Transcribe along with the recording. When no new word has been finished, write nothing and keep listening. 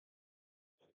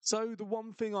So the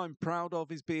one thing I'm proud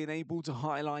of is being able to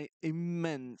highlight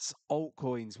immense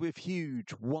altcoins with huge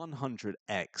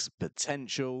 100x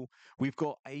potential. We've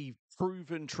got a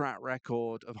proven track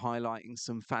record of highlighting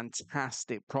some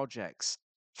fantastic projects.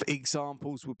 For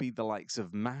examples would be the likes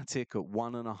of Matic at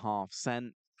 1.5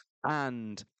 cent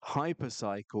and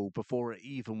Hypercycle before it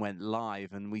even went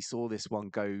live, and we saw this one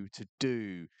go to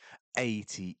do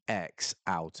 80x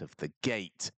out of the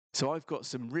gate. So I've got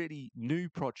some really new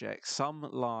projects, some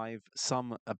live,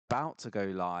 some about to go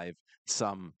live,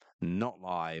 some not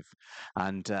live.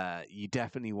 And you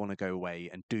definitely want to go away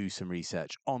and do some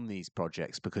research on these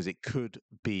projects because it could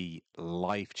be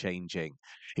life changing.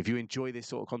 If you enjoy this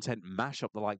sort of content, mash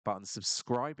up the like button,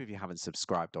 subscribe if you haven't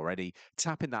subscribed already,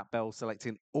 tapping that bell,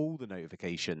 selecting all the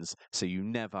notifications so you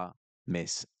never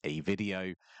miss a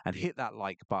video, and hit that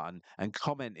like button and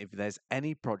comment if there's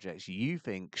any projects you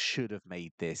think should have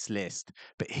made this list.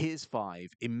 But here's 5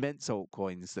 immense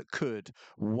altcoins that could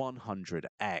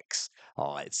 100x.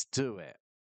 Let's do it.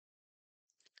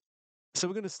 So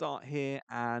we're going to start here,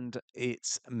 and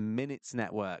it's Minutes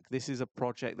Network. This is a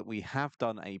project that we have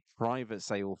done a private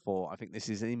sale for. I think this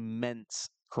is an immense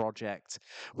project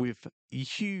with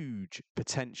huge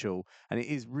potential, and it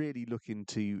is really looking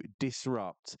to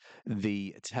disrupt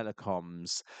the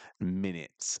telecoms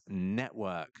minutes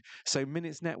network. So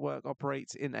Minutes Network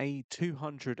operates in a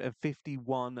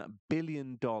 $251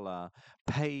 billion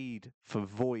paid for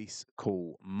voice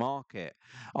call market.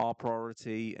 Our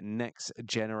priority, next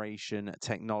generation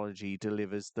technology,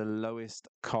 delivers the lowest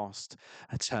cost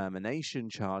termination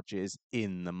charges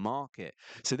in the market.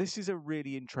 So this is a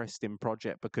really interesting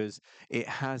project because it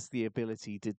has the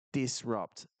ability to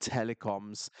disrupt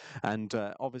telecoms. And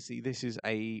obviously, this is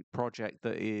a project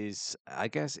that is, I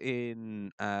guess,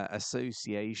 in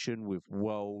association with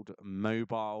World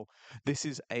Mobile. This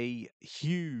is a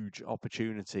huge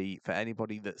opportunity for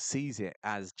anybody that sees it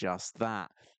as just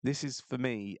that. This is, for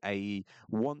me, a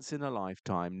once in a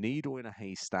lifetime needle in a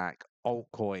haystack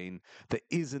altcoin that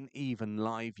isn't even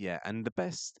live yet. And the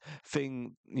best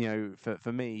thing,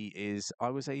 for me is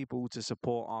I was able to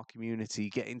support our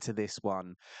community get into this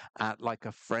one at like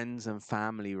a friends and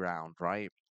family round,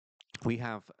 right? We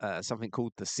have something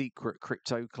called the Secret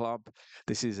Crypto Club.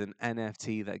 This is an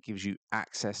NFT that gives you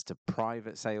access to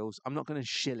private sales. I'm not going to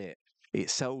shill it. It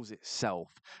sells itself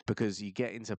because you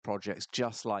get into projects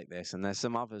just like this. And there's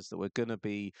some others that we're going to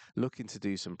be looking to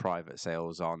do some private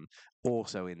sales on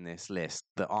also in this list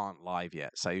that aren't live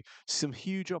yet. So some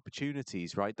huge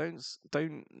opportunities, right?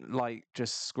 Don't like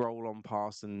just scroll on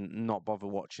past and not bother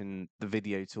watching the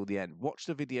video till the end. Watch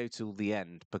the video till the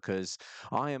end because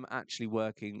I am actually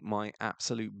working my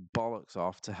absolute bollocks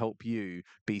off to help you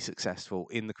be successful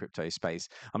in the crypto space.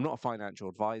 I'm not a financial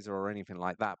advisor or anything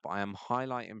like that, but I am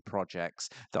highlighting projects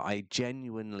that I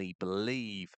genuinely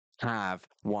believe have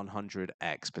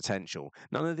 100x potential.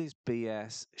 None of this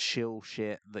BS shill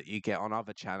shit that you get on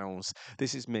other channels.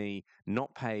 This is me,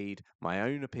 not paid, my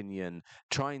own opinion,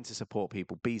 trying to support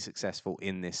people be successful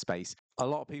in this space. A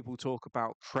lot of people talk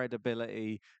about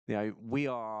credibility. We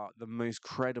are the most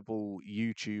credible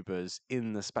YouTubers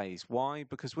in the space. Why?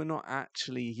 Because we're not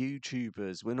actually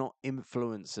YouTubers. We're not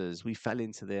influencers. We fell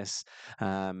into this,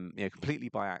 completely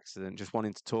by accident, just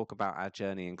wanting to talk about our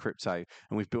journey in crypto.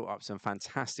 And we've built up some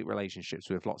fantastic relationships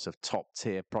with lots of top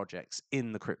tier projects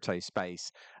in the crypto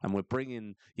space. And we're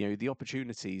bringing, the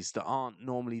opportunities that aren't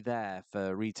normally there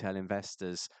for retail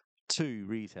investors to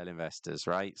retail investors,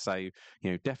 right? So,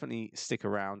 definitely stick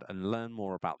around and learn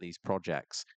more about these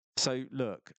projects. So,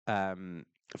 look,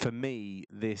 for me,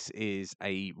 this is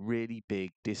a really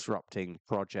big disrupting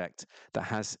project that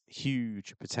has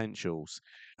huge potentials.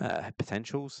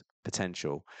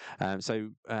 Potential.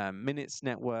 Minutes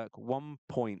Network,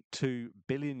 1.2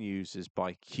 billion users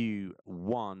by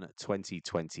Q1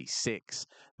 2026.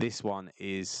 This one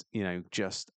is,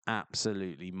 just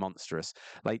absolutely monstrous.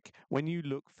 Like when you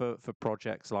look for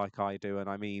projects like I do, and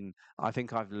I mean, I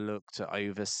think I've looked at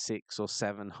over 600 or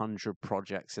 700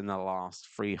 projects in the last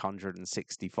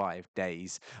 365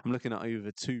 days. I'm looking at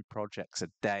over 2 projects a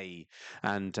day,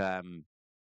 and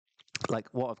like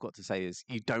what I've got to say is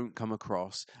you don't come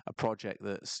across a project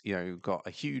that's got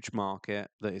a huge market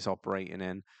that is operating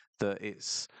in, that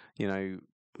it's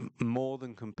more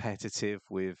than competitive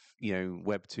with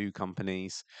Web2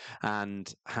 companies,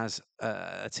 and has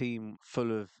a team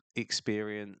full of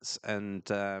experience and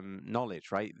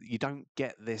knowledge, right? You don't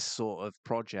get this sort of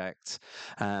project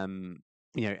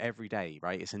every day,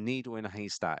 right? It's a needle in a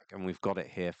haystack, and we've got it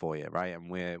here for you, right? And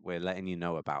we're letting you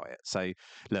know about it. So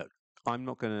look, I'm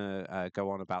not going to go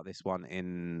on about this one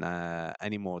in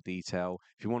any more detail.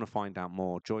 If you want to find out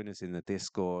more, join us in the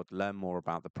Discord, learn more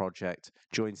about the project,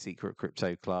 join Secret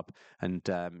Crypto Club, and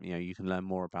you can learn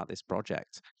more about this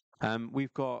project.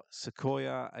 We've got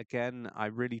Sequoia again. I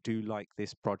really do like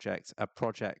this project, a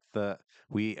project that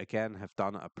we again have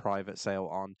done a private sale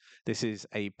on. This is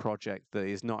a project that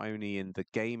is not only in the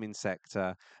gaming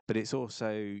sector, but it's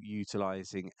also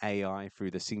utilizing AI through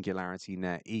the Singularity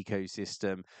Net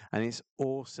ecosystem, and it's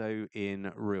also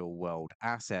in real world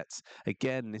assets.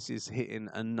 Again, this is hitting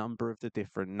a number of the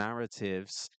different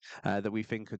narratives that we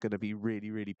think are going to be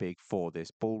really, really big for this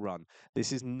bull run.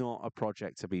 This is not a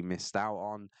project to be missed out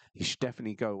on. You should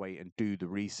definitely go away and do the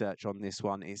research on this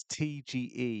one. It's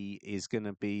TGE is going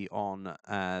to be on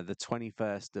the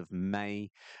 21st of May.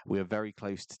 We are very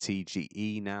close to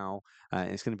TGE now.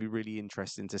 It's going to be really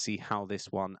interesting to see how this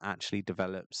one actually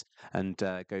develops and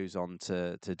goes on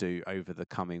to do over the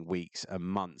coming weeks and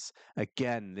months.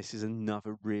 Again, this is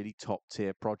another really top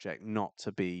tier project, not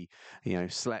to be,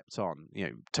 slept on.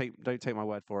 Don't take my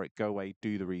word for it. Go away,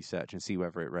 do the research, and see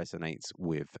whether it resonates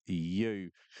with you.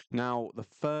 Now, the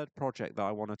third project that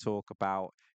I want to talk about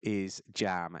is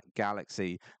Jam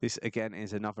Galaxy. This again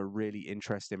is another really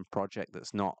interesting project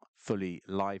that's not fully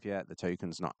live yet. The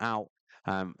token's not out.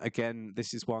 Again,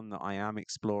 this is one that I am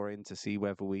exploring to see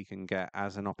whether we can get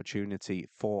as an opportunity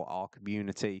for our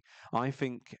community. I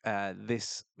think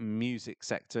this music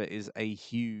sector is a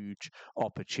huge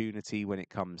opportunity when it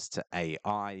comes to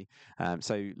AI.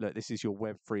 So, look, this is your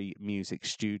Web3 music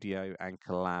studio and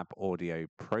collab audio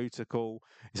protocol.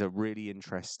 It's a really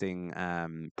interesting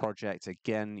project,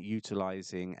 again,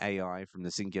 utilizing AI from the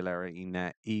Singularity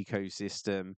Net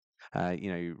ecosystem.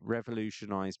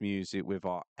 Revolutionize music with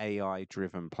our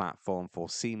AI-driven platform for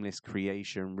seamless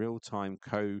creation, real-time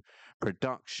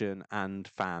co-production, and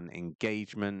fan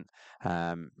engagement.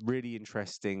 Really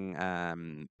interesting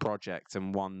project,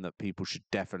 and one that people should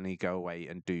definitely go away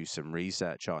and do some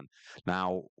research on.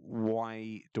 Now,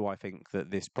 why do I think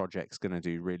that this project's going to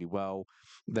do really well?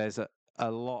 There's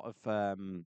a lot of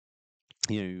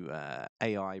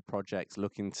AI projects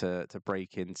looking to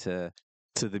break into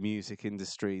the music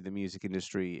industry. The music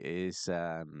industry is,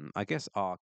 I guess,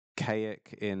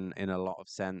 archaic in a lot of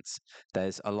sense.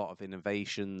 There's a lot of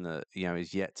innovation that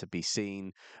is yet to be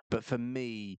seen. But for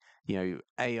me,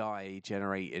 AI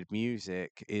generated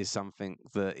music is something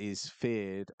that is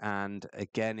feared, and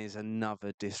again is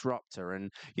another disruptor.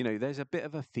 And there's a bit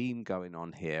of a theme going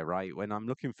on here, right? When I'm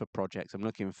looking for projects, I'm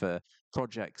looking for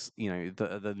projects, that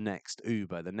are the next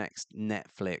Uber, the next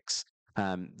Netflix,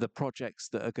 the projects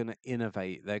that are going to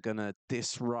innovate, they're going to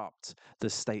disrupt the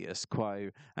status quo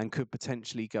and could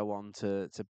potentially go on to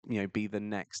be the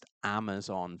next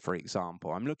Amazon, for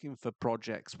example. I'm looking for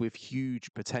projects with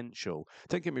huge potential.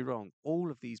 Don't get me wrong, all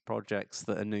of these projects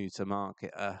that are new to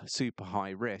market are super high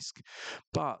risk,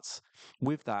 but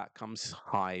with that comes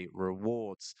high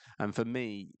rewards. And for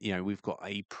me, we've got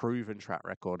a proven track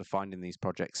record of finding these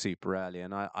projects super early.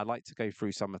 And I like to go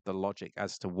through some of the logic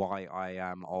as to why I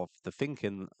am of the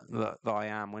thinking that I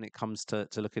am when it comes to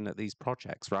looking at these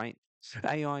projects, right?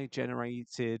 AI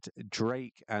generated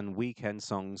Drake and Weekend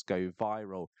songs go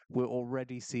viral. We're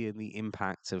already seeing the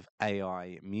impact of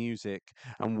AI music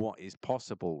and what is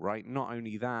possible, right? Not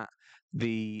only that,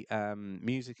 the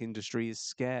music industry is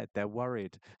scared. They're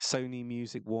worried. Sony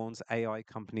Music warns AI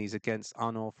companies against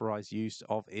unauthorized use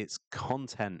of its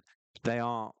content. They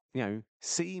are,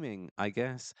 seeming, I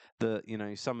guess, that,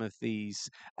 some of these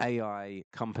AI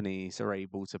companies are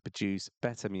able to produce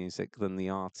better music than the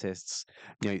artists.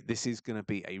 This is going to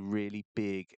be a really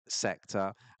big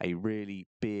sector, a really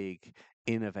big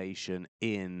innovation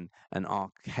in an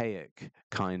archaic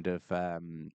kind of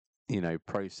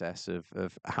process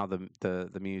of how the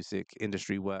music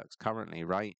industry works currently,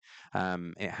 right?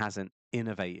 It hasn't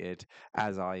innovated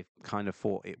as I kind of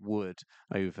thought it would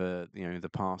over the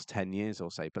past 10 years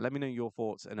or so. But let me know your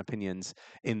thoughts and opinions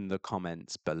in the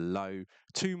comments below.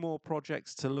 Two more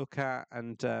projects to look at,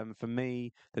 and for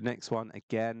me, the next one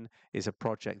again is a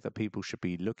project that people should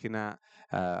be looking at.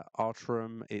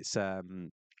 𝗓𝗏. It's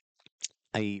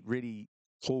a really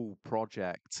cool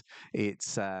project.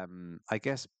 It's I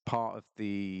guess part of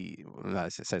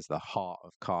as it says, the heart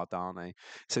of Cardano.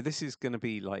 So this is going to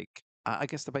be like, I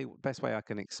guess the best way I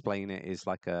can explain it is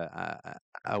like a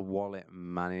wallet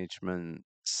management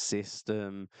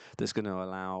system that's going to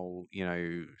allow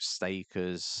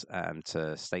stakers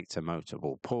to stake to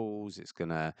multiple pools. It's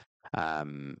going to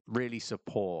really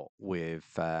support with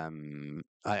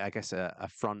I guess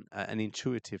an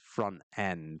intuitive front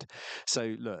end.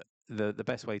 So look, the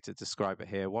best way to describe it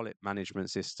here: wallet management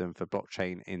system for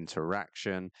blockchain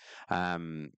interaction.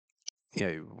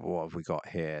 what have we got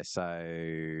here?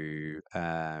 So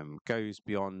goes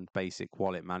beyond basic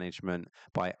wallet management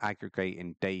by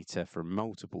aggregating data from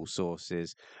multiple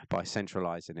sources. By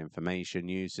centralizing information,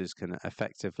 users can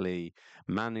effectively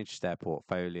manage their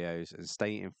portfolios and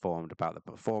stay informed about the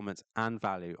performance and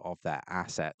value of their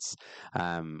assets.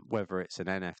 Whether it's an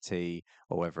NFT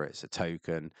or whether it's a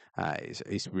token,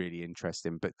 it's really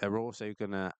interesting. But they're also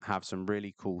going to have some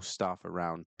really cool stuff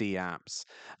around dApps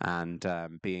and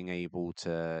being able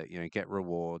to get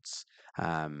rewards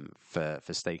for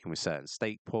staking with certain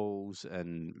stake pools,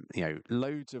 and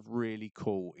loads of really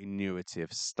cool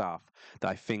innovative stuff that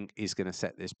I think is going to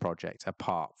set this project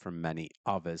apart from many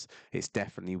others. It's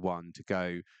definitely one to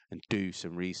go and do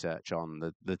some research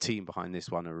on. The team behind this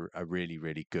one are really,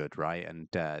 really good, right? And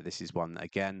this is one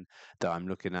again that I'm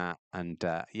looking at, and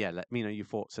yeah, let me know your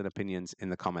thoughts and opinions in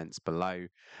the comments below.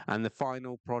 And the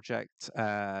final project,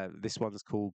 this one's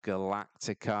called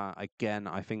Galactica. Again,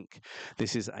 I think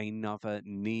this is another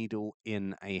needle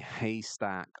in a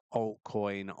haystack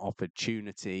altcoin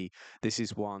opportunity. This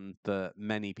is one that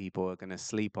many people are going to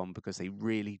sleep on because they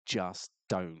really just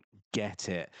don't get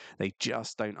it. They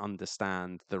just don't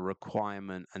understand the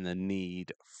requirement and the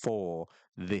need for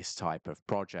this type of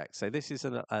project. So this is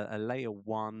a layer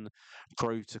one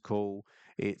protocol.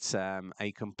 It's a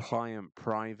compliant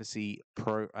privacy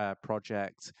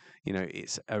project.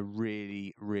 It's a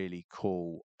really, really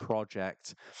cool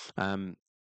project.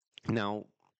 Now,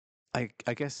 I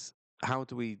guess, how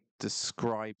do we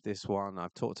describe this one?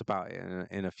 I've talked about it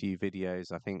in a few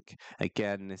videos. I think,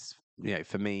 again, this,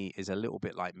 for me, is a little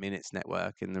bit like Minutes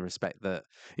Network in the respect that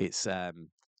it's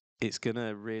going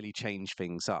to really change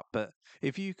things up. But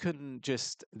if you can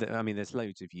just, I mean, there's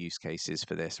loads of use cases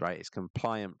for this, right? It's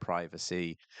compliant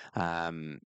privacy.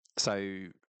 So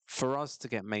for us to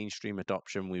get mainstream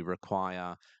adoption, we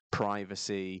require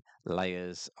privacy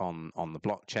layers on the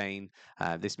blockchain.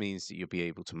 This means that you'll be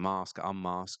able to mask,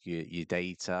 unmask your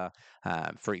data.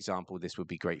 For example, this would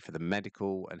be great for the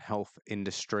medical and health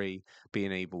industry,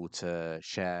 being able to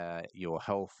share your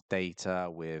health data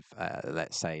with,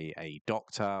 let's say, a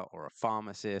doctor or a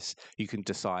pharmacist. You can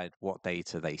decide what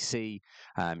data they see.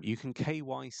 You can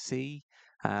KYC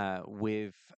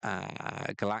with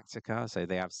Galactica, so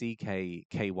they have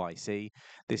𝐒𝐩𝐿𝐴.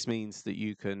 This means that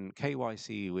you can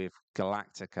KYC with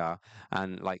Galactica,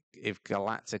 and like if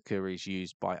Galactica is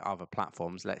used by other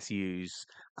platforms, let's use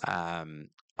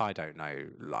I don't know,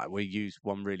 like we use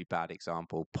one really bad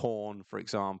example, porn, for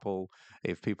example.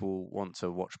 If people want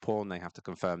to watch porn, they have to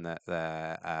confirm that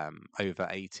they're over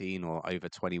 18 or over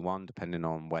 21, depending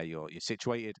on where you're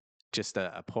situated. Just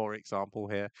a poor example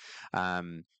here.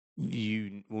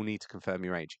 You will need to confirm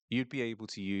your age. You'd be able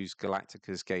to use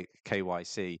Galactica's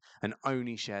KYC and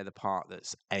only share the part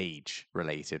that's age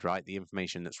related, right? The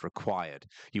information that's required.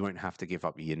 You won't have to give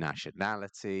up your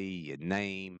nationality, your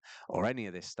name, or any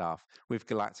of this stuff. With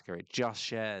Galactica, it just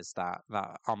shares that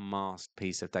unmasked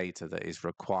piece of data that is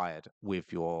required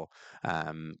with your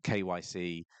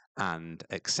KYC and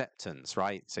acceptance,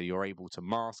 right? So you're able to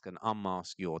mask and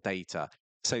unmask your data.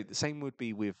 So the same would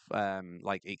be with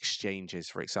like exchanges,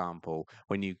 for example.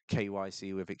 When you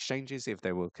KYC with exchanges, if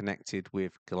they were connected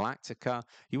with Galactica,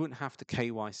 you wouldn't have to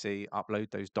KYC,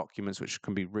 upload those documents, which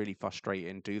can be really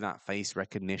frustrating, do that face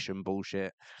recognition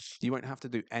bullshit. You won't have to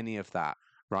do any of that,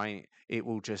 right? It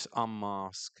will just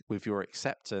unmask with your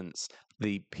acceptance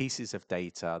the pieces of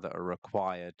data that are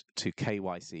required to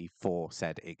KYC for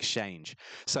said exchange.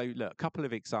 So look, a couple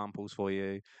of examples for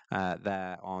you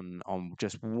there on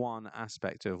just one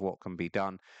aspect of what can be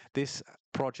done. This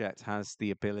project has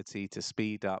the ability to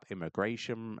speed up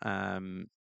immigration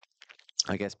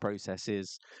I guess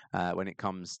processes when it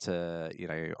comes to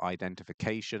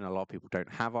identification. A lot of people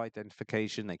don't have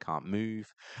identification; they can't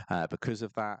move because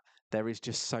of that. There is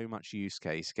just so much use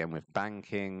case again with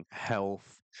banking,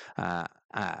 health,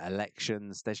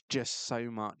 elections. There's just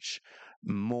so much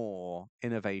more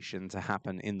innovation to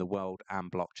happen in the world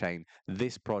and blockchain.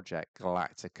 This project,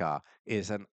 Galactica,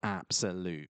 is an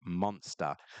absolute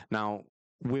monster. Now,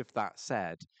 with that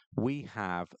said, we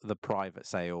have the private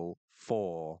sale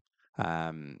for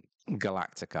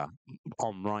Galactica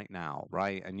on right now,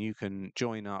 right? And you can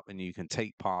join up and you can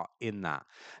take part in that.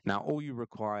 Now, all you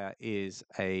require is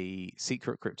a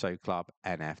Secret Crypto Club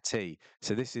NFT.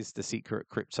 So this is the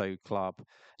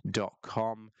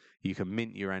secretcryptoclub.com. You can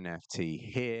mint your NFT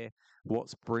here.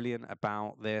 What's brilliant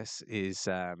about this is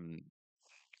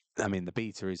I mean, the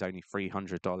beta is only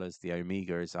 $300. The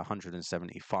Omega is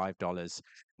 $175.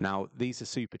 Now, these are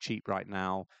super cheap right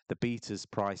now. The beta's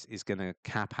price is going to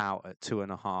cap out at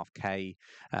 2.5K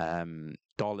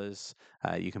dollars.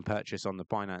 You can purchase on the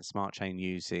Binance Smart Chain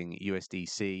using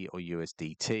USDC or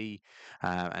USDT,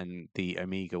 and the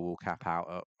Omega will cap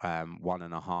out at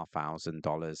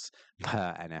 $1,500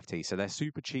 per NFT. So they're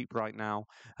super cheap right now.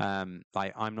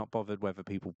 Like, I'm not bothered whether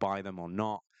people buy them or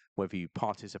not, whether you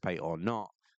participate or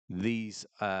not. These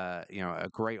are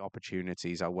great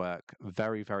opportunities. I work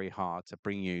very, very hard to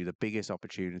bring you the biggest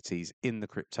opportunities in the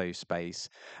crypto space,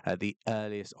 the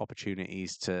earliest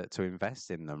opportunities to invest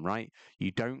in them, right?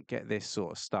 You don't get this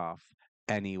sort of stuff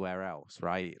anywhere else,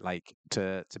 right? Like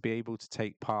to be able to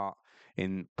take part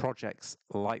in projects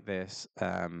like this,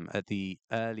 at the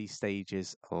early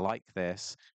stages like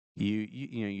this,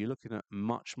 you're looking at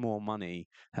much more money,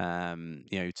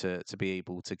 to be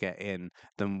able to get in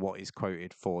than what is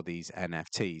quoted for these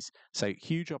NFTs. So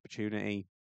huge opportunity.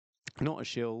 Not a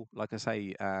shill, like I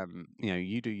say,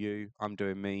 you do you, I'm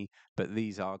doing me, but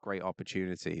these are great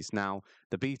opportunities. Now,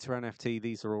 the beta NFT,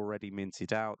 these are already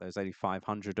minted out. There's only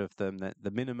 500 of them.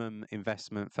 The minimum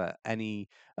investment for any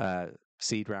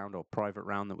seed round or private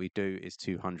round that we do is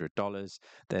 $200.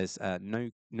 There's no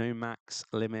max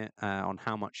limit on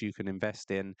how much you can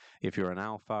invest in. If you're an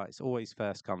alpha, it's always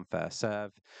first come, first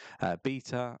serve.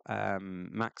 Beta,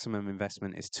 maximum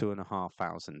investment is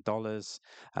 $2,500.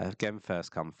 Again,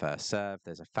 first come, first serve.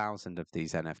 There's 1,000 of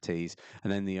these NFTs.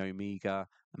 And then the Omega,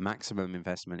 maximum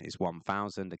investment is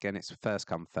 1,000. Again, it's first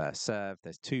come, first serve.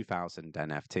 There's 2,000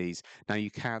 NFTs. Now,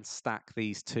 you can stack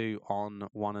these two on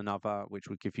one another, which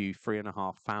would give you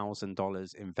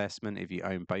 $3,500 investment if you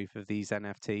own both of these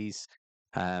NFTs.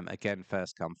 Again,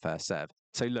 first come, first serve.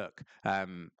 So look,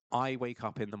 I wake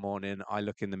up in the morning, I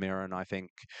look in the mirror and I think,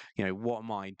 what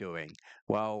am I doing?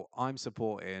 Well, I'm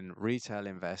supporting retail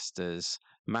investors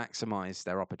maximize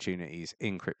their opportunities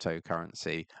in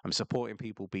cryptocurrency. I'm supporting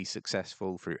people be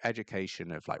successful through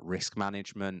education of like risk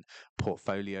management,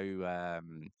 portfolio,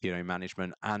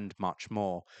 management, and much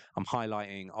more. I'm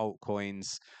highlighting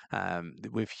altcoins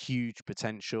with huge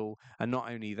potential, and not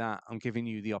only that, I'm giving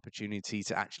you the opportunity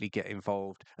to actually get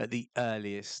involved at the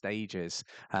earliest stages,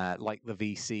 like the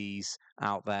VCs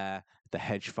out there, the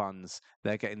hedge funds,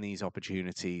 they're getting these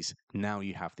opportunities. Now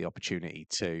you have the opportunity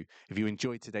too. If you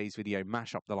enjoyed today's video,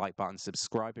 mash up the like button,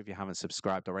 subscribe if you haven't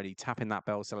subscribed already, tapping that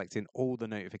bell, selecting all the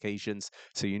notifications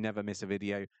so you never miss a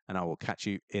video, and I will catch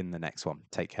you in the next one.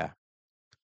 Take care.